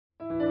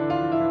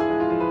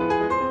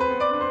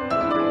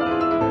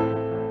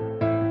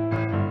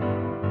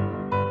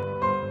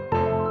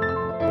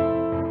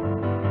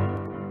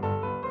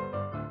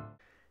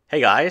Hey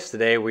guys,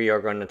 today we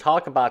are going to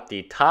talk about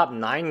the top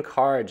 9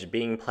 cards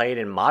being played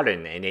in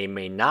Modern, and they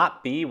may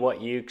not be what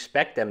you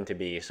expect them to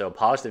be. So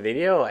pause the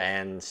video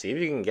and see if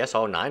you can guess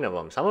all 9 of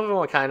them. Some of them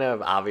are kind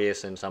of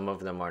obvious and some of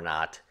them are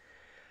not.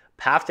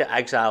 Path to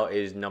Exile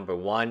is number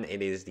 1.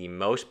 It is the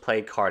most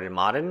played card in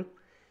Modern.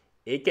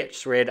 It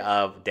gets rid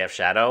of Death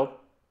Shadow,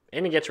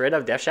 and it gets rid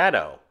of Death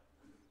Shadow.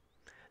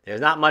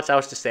 There's not much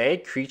else to say.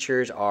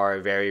 Creatures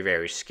are very,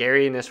 very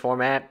scary in this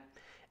format.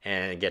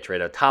 And it gets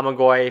rid of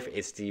Tarmogoyf.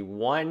 It's the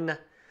one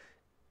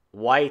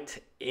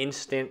white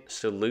instant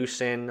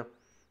solution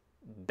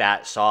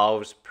that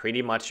solves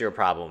pretty much your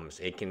problems.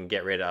 It can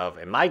get rid of,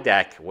 in my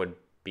deck, would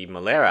be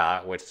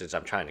Malera, which is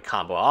I'm trying to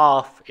combo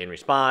off in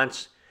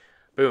response.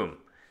 Boom.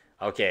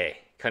 Okay,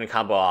 couldn't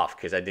combo off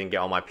because I didn't get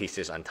all my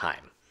pieces on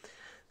time.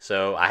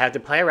 So I have to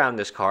play around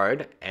this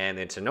card, and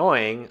it's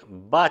annoying,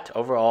 but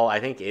overall I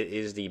think it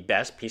is the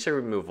best piece of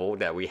removal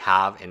that we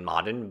have in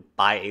Modern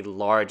by a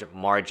large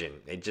margin.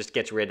 It just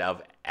gets rid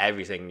of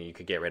everything you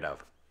could get rid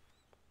of.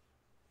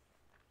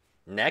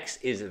 Next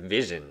is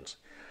Visions.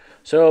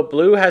 So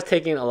Blue has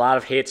taken a lot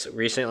of hits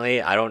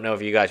recently. I don't know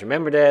if you guys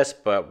remember this,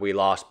 but we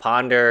lost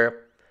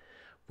Ponder.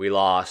 We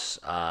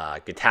lost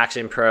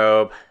Gitaxian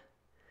Probe.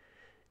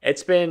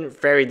 It's been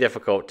very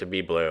difficult to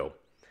be Blue.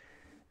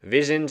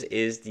 Visions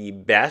is the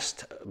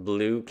best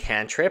blue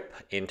cantrip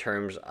in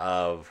terms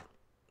of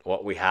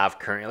what we have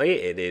currently.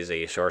 It is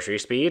a sorcery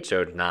speed,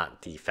 so it's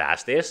not the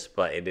fastest,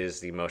 but it is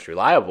the most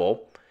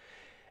reliable.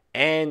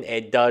 And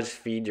it does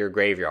feed your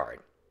graveyard.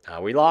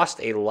 We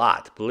lost a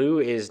lot. Blue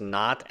is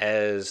not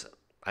as...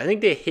 I think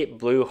they hit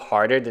blue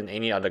harder than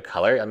any other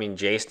color. I mean,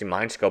 Jace the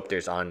Mind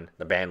Sculptor's on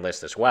the ban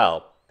list as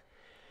well.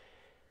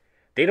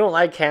 They don't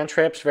like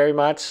cantrips very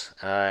much,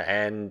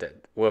 and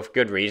with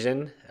good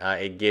reason.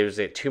 It gives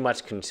it too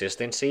much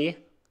consistency,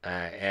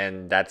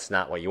 and that's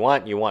not what you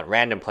want. You want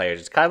random players.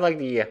 It's kind of like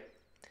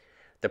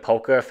the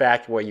poker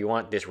effect, where you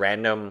want this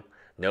random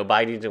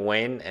nobody to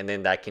win, and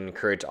then that can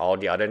encourage all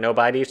the other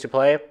nobodies to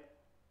play.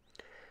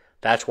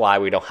 That's why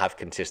we don't have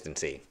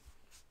consistency.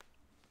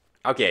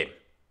 Okay,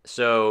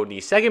 so the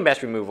second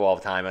best removal of all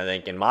time, I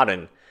think, in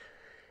Modern,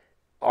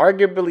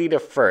 arguably the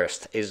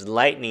first, is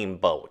Lightning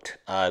Bolt.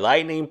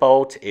 Lightning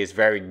Bolt is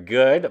very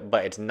good,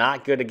 but it's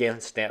not good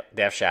against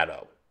Death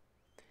Shadow.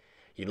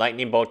 You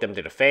Lightning Bolt them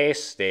to the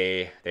face,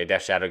 their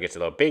Death Shadow gets a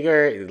little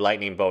bigger. You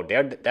Lightning Bolt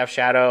their Death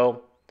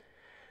Shadow,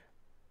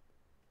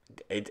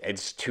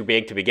 it's too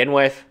big to begin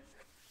with.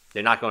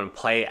 They're not going to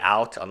play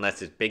out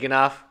unless it's big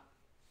enough.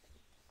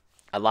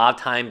 A lot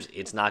of times,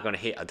 it's not going to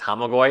hit a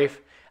Tarmogoyf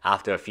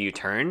after a few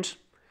turns.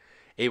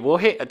 It will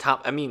hit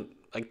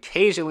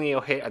occasionally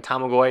it'll hit a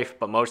Tarmogoyf,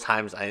 but most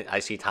times I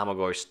see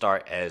Tarmogoyf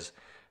start as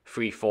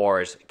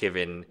 3/4s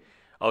given,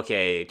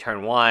 okay,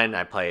 turn 1,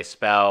 I play a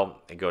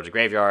spell, it goes to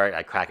graveyard,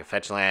 I crack a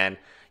fetch land,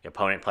 your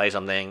opponent plays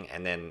something,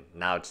 and then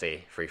now it's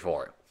a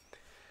 3/4.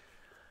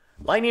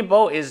 Lightning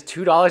Bolt is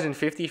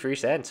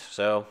 $2.53,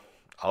 so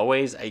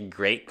always a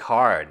great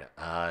card.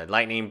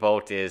 Lightning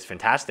Bolt is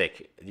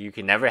fantastic. You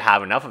can never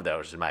have enough of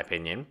those, in my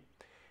opinion,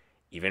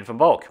 even from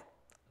bulk.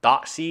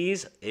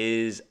 Thoughtseize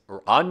is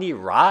on the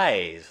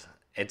rise.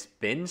 It's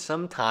been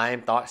some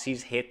time.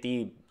 Thoughtseize hit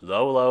the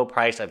low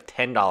price of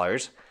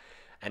 $10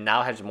 and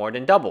now has more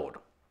than doubled.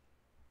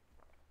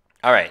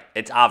 All right,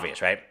 it's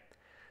obvious, right?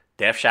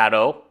 Death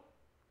Shadow,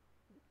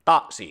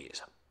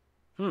 Thoughtseize.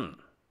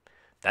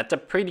 That's a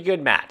pretty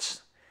good match.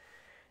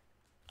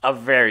 A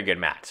very good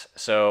match.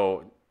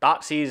 So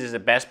Thoughtseize is the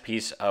best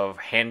piece of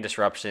hand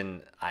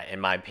disruption,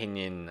 in my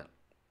opinion,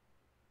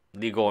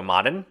 legal and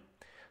Modern.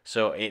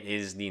 So it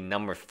is the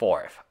number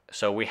 4th.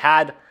 So we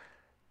had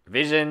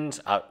Visions,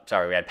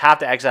 we had Path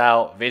to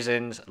Exile,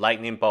 Visions,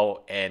 Lightning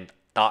Bolt, and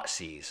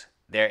Thoughtseize.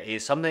 There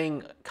is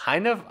something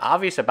kind of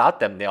obvious about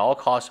them. They all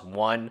cost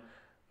 1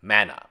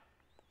 mana.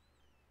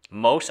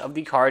 Most of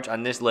the cards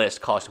on this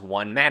list cost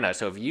 1 mana.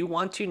 So if you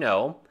want to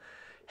know,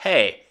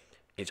 hey,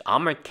 is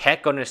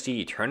Amonkhet going to see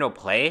Eternal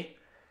play?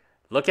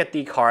 Look at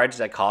the cards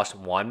that cost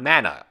 1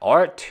 mana,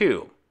 or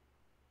 2,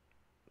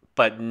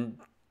 but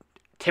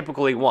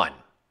typically 1.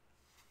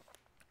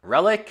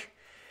 Relic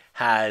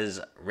has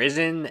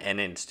risen and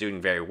it's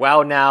doing very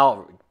well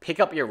now. Pick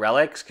up your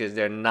relics because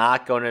they're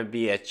not going to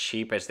be as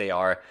cheap as they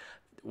are.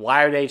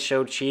 Why are they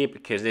so cheap?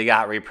 Because they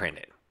got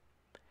reprinted.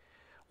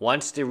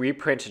 Once the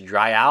reprints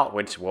dry out,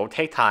 which will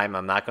take time,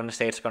 I'm not going to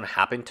say it's going to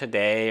happen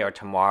today or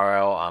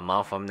tomorrow, a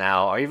month from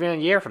now, or even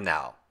a year from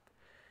now.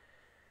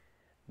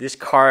 This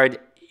card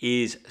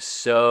is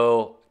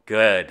so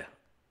good.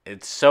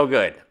 It's so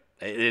good.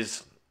 It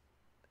is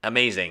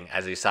amazing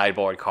as a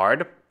sideboard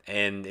card.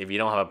 And if you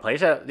don't have a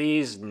playset of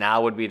these,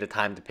 now would be the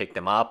time to pick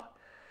them up.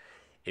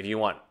 If you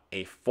want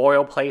a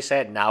foil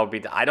playset, now would be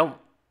the...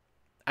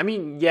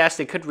 yes,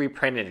 they could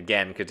reprint it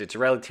again because it's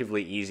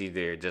relatively easy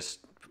to just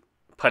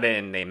put it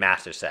in a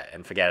master set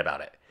and forget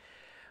about it.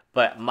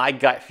 But my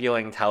gut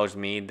feeling tells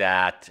me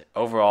that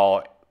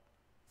overall,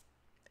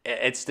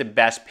 it's the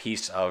best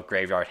piece of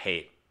graveyard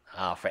hate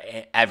for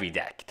every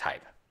deck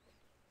type.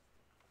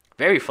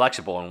 Very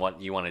flexible in what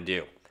you want to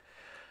do.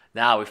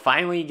 Now, we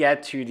finally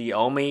get to the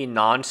only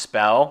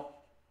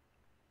non-spell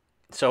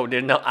So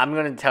there's no. I'm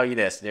gonna tell you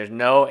this. There's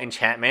no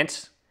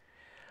enchantments.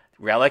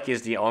 Relic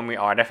is the only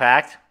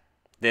artifact.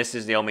 This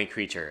is the only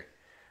creature.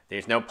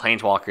 There's no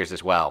planeswalkers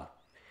as well.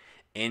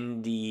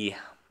 In the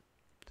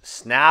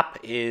snap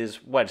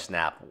is what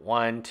snap?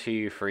 1,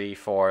 2, 3,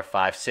 4,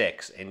 5,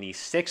 6. In the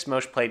 6th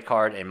most played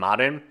card in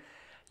Modern,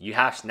 you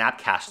have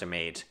Snapcaster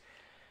Mage.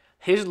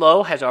 His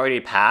low has already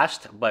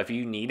passed, but if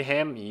you need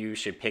him, you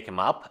should pick him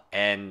up.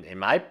 And in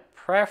my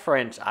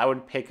preference, I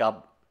would pick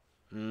up.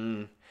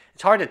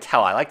 It's hard to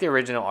tell. I like the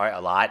original art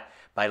a lot,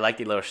 but I like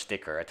the little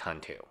sticker a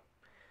ton too,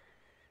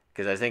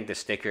 because I think the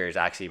sticker is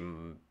actually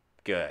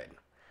good.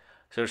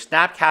 So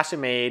Snapcaster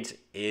Mage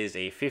is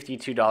a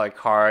 $52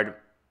 card.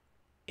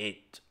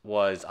 It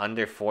was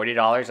under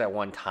 $40 at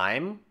one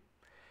time,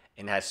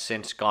 and has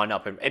since gone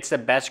up. It's the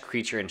best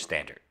creature in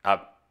Standard.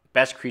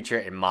 Best creature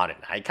in Modern.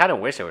 I kind of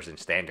wish it was in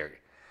Standard,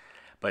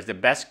 but it's the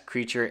best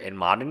creature in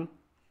Modern,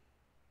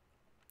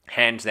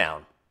 hands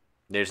down.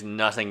 There's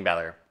nothing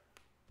better.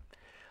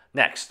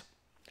 Next,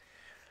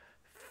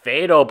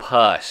 Fatal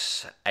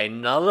Push,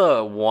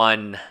 another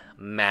 1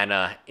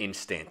 mana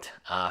instant.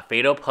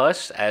 Fatal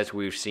Push, as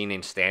we've seen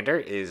in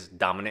Standard, is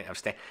dominant of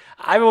Standard.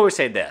 I've always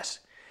said this.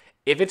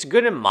 If it's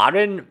good in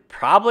Modern,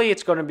 probably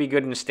it's going to be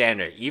good in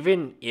Standard.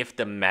 Even if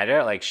the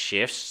meta like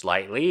shifts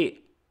slightly,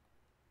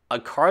 a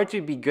card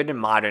to be good in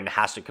Modern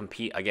has to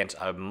compete against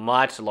a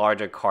much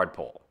larger card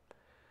pool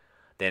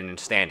than in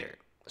Standard.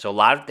 So a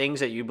lot of things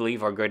that you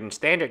believe are good in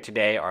Standard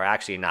today are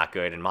actually not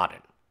good in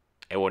Modern.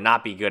 It will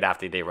not be good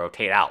after they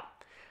rotate out.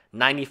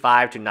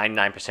 95 to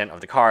 99%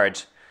 of the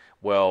cards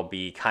will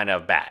be kind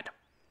of bad.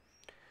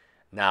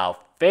 Now,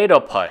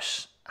 Fatal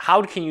Push.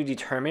 How can you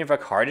determine if a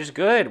card is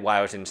good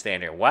while it's in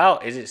Standard? Well,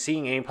 is it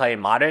seeing any play in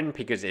Modern?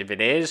 Because if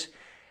it is,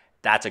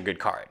 that's a good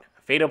card.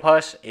 Fatal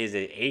Push is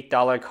an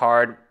 $8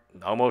 card,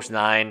 almost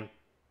 $9.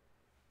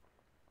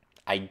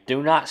 I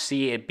do not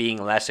see it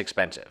being less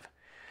expensive.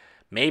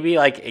 Maybe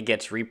like it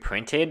gets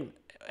reprinted,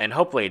 and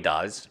hopefully it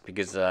does,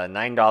 because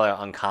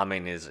 $9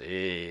 uncommon is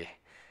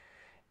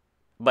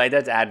but it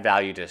does add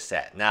value to the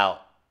set.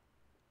 Now,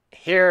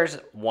 here's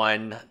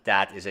one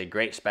that is a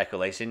great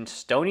speculation.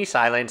 Stony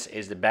Silence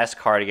is the best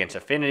card against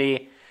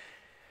Affinity.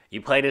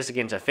 You play this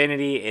against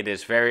Affinity, it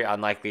is very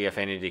unlikely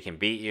Affinity can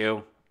beat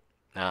you.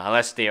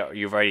 Unless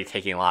you've already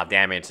taken a lot of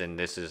damage, and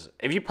this is...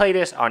 If you play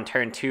this on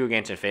turn 2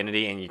 against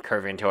Affinity and you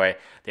curve into it,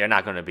 they're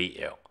not going to beat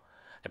you.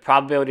 The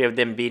probability of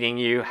them beating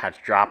you has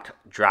dropped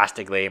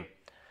drastically.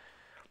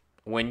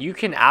 When you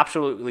can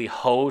absolutely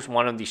hose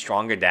one of the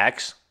stronger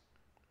decks,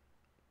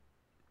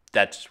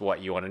 that's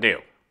what you want to do.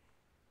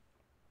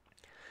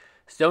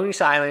 Stony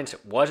Silence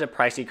was a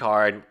pricey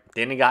card,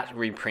 then it got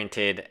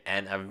reprinted,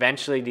 and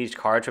eventually these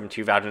cards from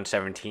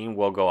 2017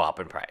 will go up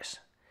in price.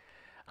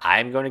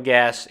 I'm going to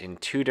guess in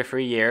 2 to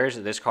 3 years,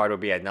 this card will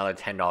be another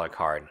 $10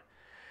 card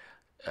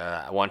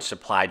once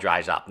supply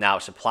dries up. Now,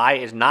 supply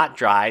is not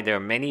dry. There are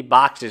many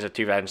boxes of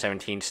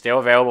 2017 still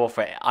available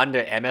for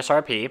under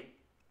MSRP.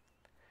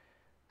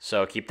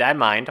 So keep that in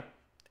mind.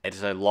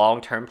 It's a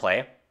long-term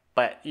play,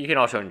 but you can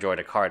also enjoy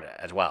the card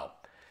as well.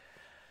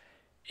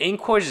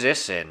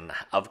 Inquisition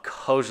of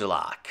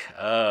Kozilek.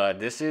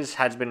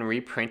 Has been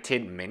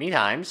reprinted many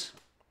times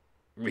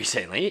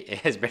recently. It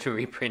has been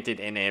reprinted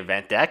in an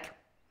event deck.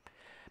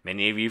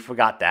 Many of you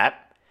forgot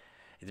that.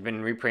 It's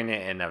been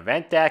reprinted in an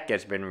event deck.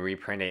 It's been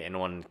reprinted in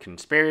one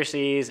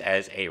Conspiracies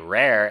as a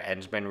rare, and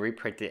it's been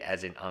reprinted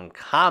as an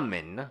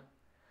uncommon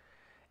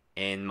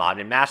in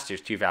Modern Masters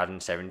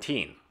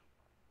 2017.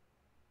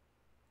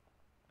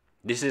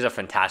 This is a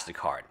fantastic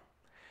card.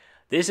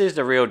 This is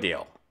the real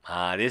deal.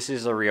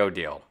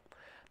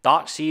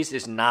 Thoughtseize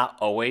is not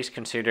always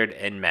considered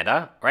in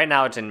meta. Right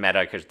now it's in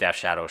meta because Death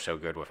Shadow is so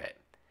good with it.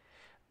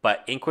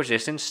 But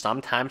Inquisition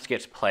sometimes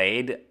gets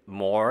played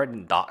more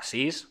than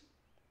Thoughtseize.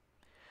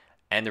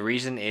 And the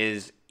reason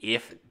is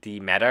if the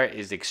meta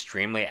is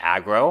extremely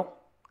aggro,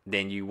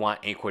 then you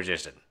want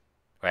Inquisition.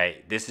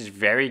 Right? This is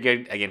very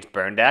good against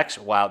burn decks,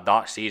 while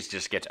Thoughtseize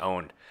just gets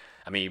owned.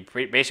 I mean,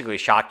 you basically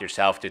shocked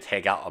yourself to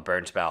take out a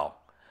burn spell.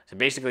 So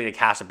basically to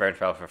cast a burn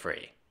spell for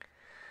free.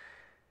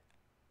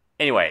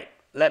 Anyway,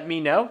 let me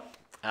know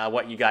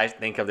what you guys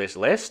think of this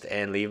list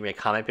and leave me a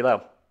comment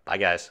below. Bye,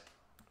 guys.